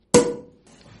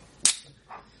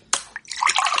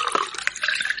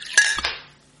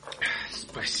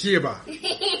Спасибо.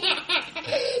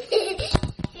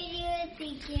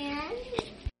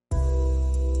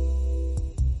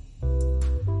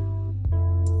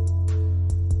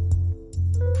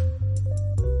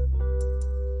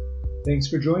 Thanks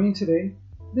for joining today.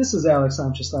 This is Alex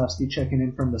Amcheslavsky checking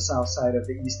in from the south side of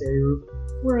the East Area.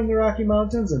 We're in the Rocky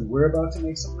Mountains and we're about to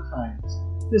make some l'chaim.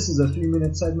 This is a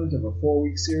 3-minute segment of a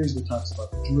 4-week series that talks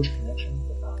about the Jewish connection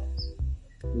with the times.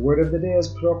 The word of the day is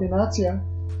propinatia,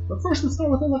 but first let's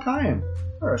start with the l'chaim.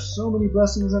 There are so many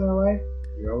blessings in our life.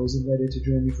 You're always invited to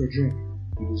join me for a drink.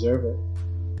 You deserve it.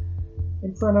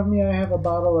 In front of me I have a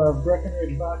bottle of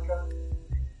Breckenridge vodka.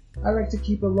 I like to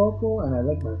keep it local and I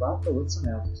like my vodka with some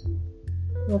altitude.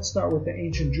 Let's start with the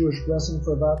ancient Jewish blessing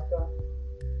for vodka.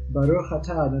 Baruch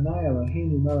atah Adonai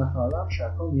Eloheinu melech haolam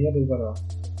she'akol niyeh b'dvaro.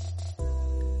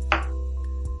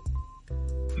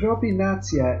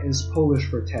 Propinacja is Polish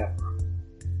for taproom.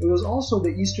 It was also the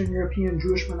Eastern European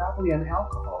Jewish monopoly on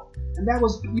alcohol, and that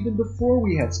was even before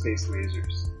we had space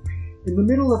lasers. In the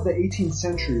middle of the 18th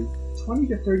century, 20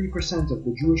 to 30% of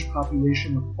the Jewish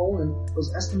population of Poland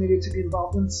was estimated to be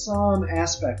involved in some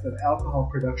aspect of alcohol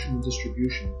production and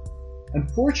distribution.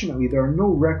 Unfortunately, there are no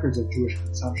records of Jewish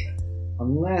consumption,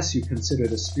 unless you consider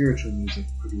the spiritual music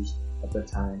produced at the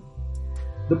time.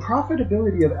 The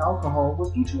profitability of alcohol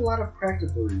was due to a lot of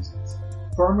practical reasons.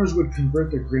 Farmers would convert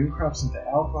their grain crops into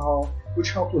alcohol,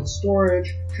 which helped with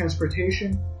storage,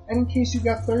 transportation, and in case you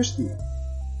got thirsty.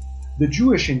 The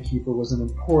Jewish innkeeper was an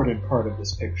important part of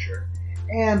this picture,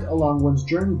 and along one's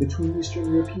journey between Eastern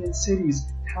European cities,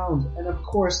 towns, and of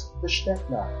course, the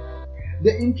shtetl.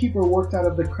 The innkeeper worked out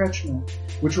of the krechma,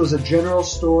 which was a general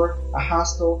store, a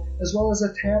hostel, as well as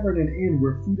a tavern and inn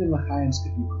where food and l'chaims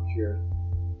could be procured.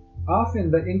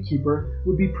 Often the innkeeper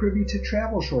would be privy to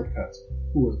travel shortcuts,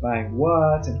 who was buying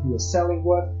what and who was selling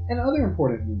what, and other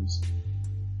important news.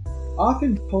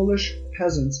 Often Polish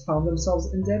peasants found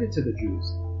themselves indebted to the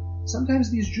Jews. Sometimes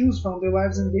these Jews found their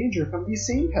lives in danger from these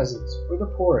same peasants, or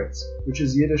the poritz, which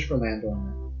is Yiddish for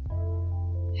landowner.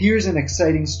 Here's an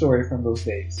exciting story from those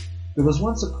days. There was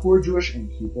once a poor Jewish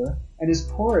innkeeper, and his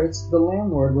poritz, the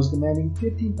landlord, was demanding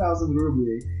 15,000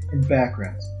 rublei in back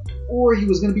rent, or he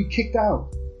was going to be kicked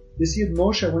out. This Yid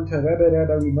Moshe went to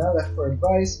Rebbe Elimelech for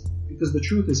advice, because the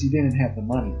truth is he didn't have the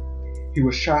money. He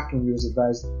was shocked when he was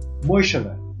advised,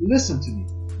 Moshele, listen to me.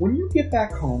 When you get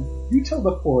back home, you tell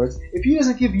the poritz, if he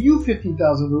doesn't give you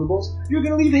 15,000 rubles, you're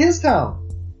going to leave his town.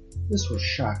 This was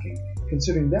shocking,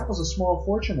 considering that was a small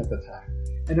fortune at the time.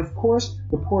 And of course,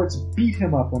 the poritz beat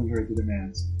him up when he heard the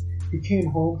demands. He came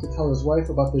home to tell his wife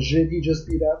about the Žid he just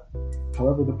beat up.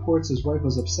 However, the poritz's wife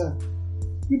was upset.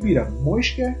 You beat up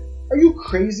Moishke? Are you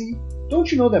crazy? Don't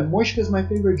you know that Moishke is my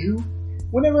favorite Jew?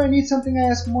 Whenever I need something, I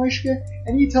ask Moishke,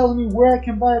 and he tells me where I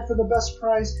can buy it for the best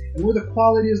price and where the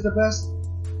quality is the best.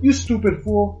 You stupid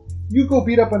fool. You go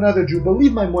beat up another Jew, but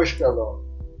leave my Moishke alone.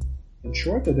 In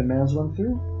short, the demands went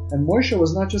through, and Moishe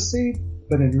was not just saved,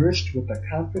 but enriched with the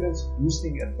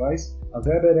confidence-boosting advice of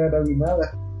Rebbe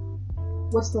Elimelech.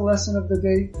 What's the lesson of the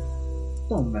day?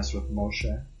 Don't mess with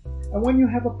Moshe. And when you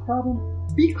have a problem,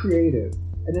 be creative.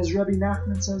 And as Rabbi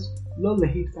Nachman says, Lo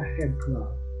lehitfahed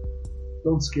klal.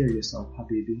 Don't scare yourself,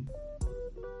 habibi.